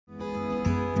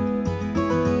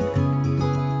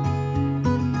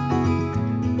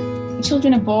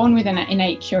children are born with an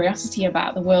innate curiosity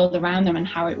about the world around them and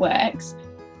how it works.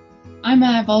 I'm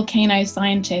a volcano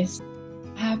scientist.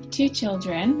 I have two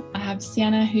children. I have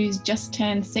Sienna, who's just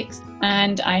turned 6,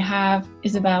 and I have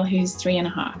Isabel, who's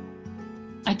 3.5.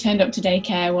 I turned up to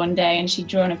daycare one day and she'd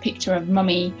drawn a picture of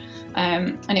Mummy,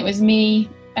 and it was me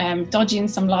dodging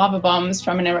some lava bombs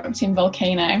from an erupting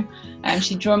volcano.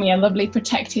 She'd drawn me a lovely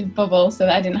protective bubble so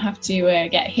that I didn't have to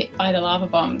get hit by the lava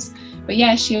bombs. But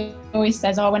yeah, she always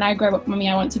says, "Oh, when I grow up, Mummy,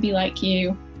 I want to be like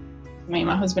you." Me and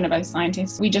my husband are both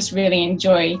scientists. We just really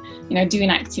enjoy, doing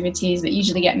activities that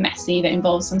usually get messy, that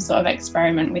involve some sort of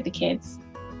experiment with the kids.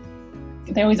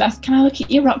 They always ask, "Can I look at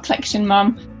your rock collection,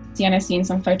 Mum?" Sienna's seen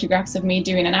some photographs of me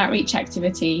doing an outreach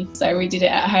activity, so we did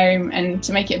it at home, and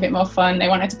to make it a bit more fun, they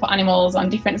wanted to put animals on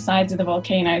different sides of the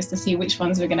volcanoes to see which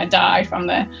ones were going to die from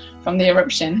the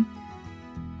eruption.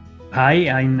 Hi,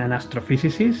 I'm an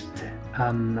astrophysicist,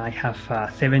 and I have a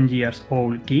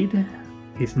 7-year-old kid.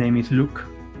 His name is Luke.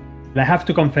 I have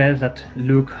to confess that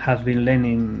Luke has been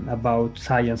learning about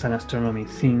science and astronomy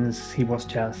since he was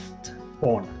just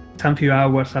born. Some few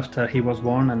hours after he was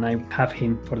born, and I have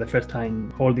him for the first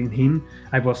time holding him,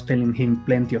 I was telling him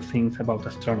plenty of things about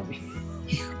astronomy.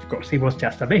 Of course, he was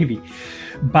just a baby.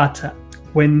 But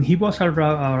when he was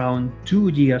around 2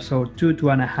 years old,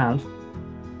 2.5,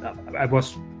 I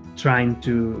was trying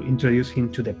to introduce him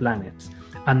to the planets,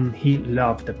 and he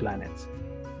loved the planets.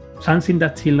 Something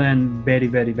that he learned very,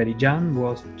 very, very young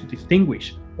was to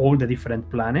distinguish all the different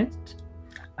planets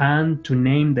and to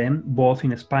name them both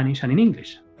in Spanish and in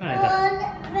English.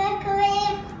 Mercury,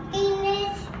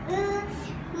 Venus,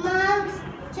 Earth, Mars,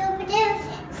 Jupiter,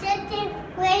 Saturn,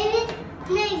 Uranus,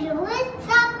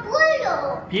 Neptune, Pluto.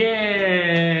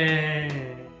 Yeah!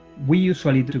 We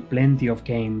usually do plenty of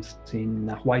games in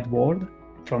a whiteboard,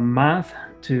 from math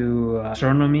to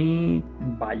astronomy,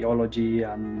 biology,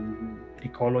 and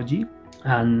ecology,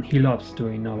 and he loves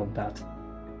doing all of that.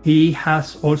 He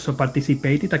has also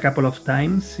participated a couple of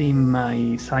times in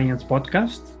my science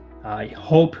podcast. I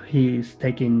hope he's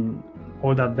taking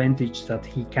all the advantage that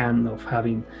he can of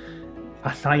having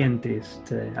a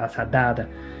scientist as a dad,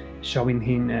 showing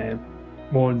him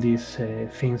all these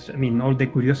things, all the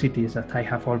curiosities that I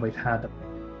have always had.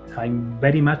 I'm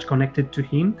very much connected to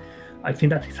him. I think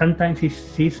that sometimes he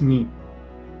sees me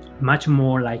much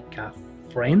more like a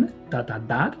friend than a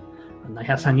dad, and I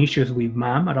have some issues with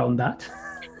Mom around that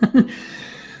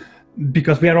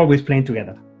because we are always playing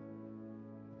together.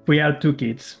 We are two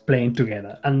kids playing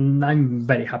together, and I'm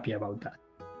very happy about that.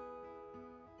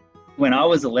 When I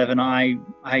was 11, I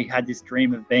had this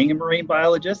dream of being a marine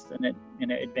biologist, and it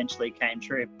eventually came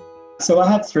true. So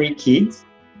I have 3 kids.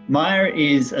 Maya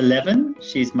is 11,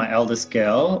 she's my eldest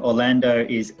girl. Orlando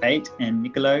is 8, and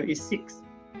Nicolo is 6.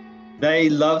 They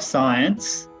love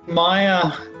science.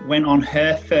 Maya went on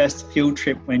her first field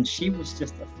trip when she was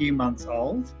just a few months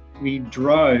old. We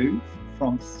drove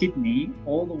from Sydney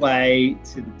all the way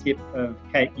to the tip of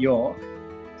Cape York,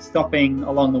 stopping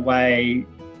along the way,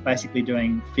 basically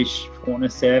doing fish fauna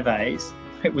surveys.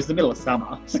 It was the middle of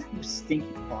summer, it was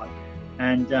stinking hot.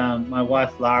 And my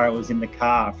wife Lara was in the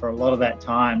car for a lot of that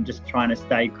time, just trying to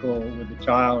stay cool with the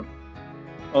child.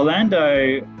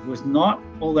 Orlando was not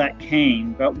all that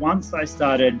keen, but once I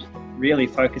started really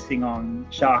focusing on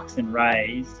sharks and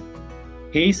rays,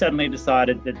 he suddenly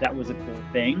decided that that was a cool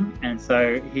thing. And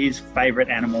so his favourite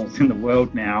animals in the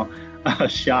world now are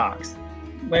sharks.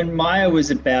 When Maya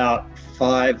was about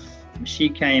 5, she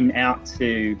came out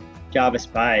to Jarvis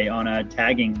Bay on a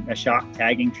shark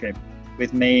tagging trip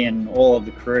with me and all of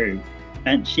the crew.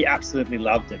 And she absolutely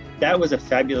loved it. That was a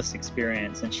fabulous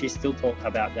experience, and she still talks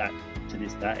about that to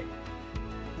this day.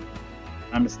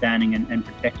 Understanding and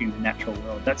protecting the natural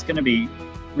world, that's going to be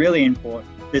really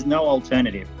important. There's no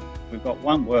alternative. We've got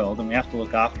one world and we have to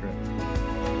look after it.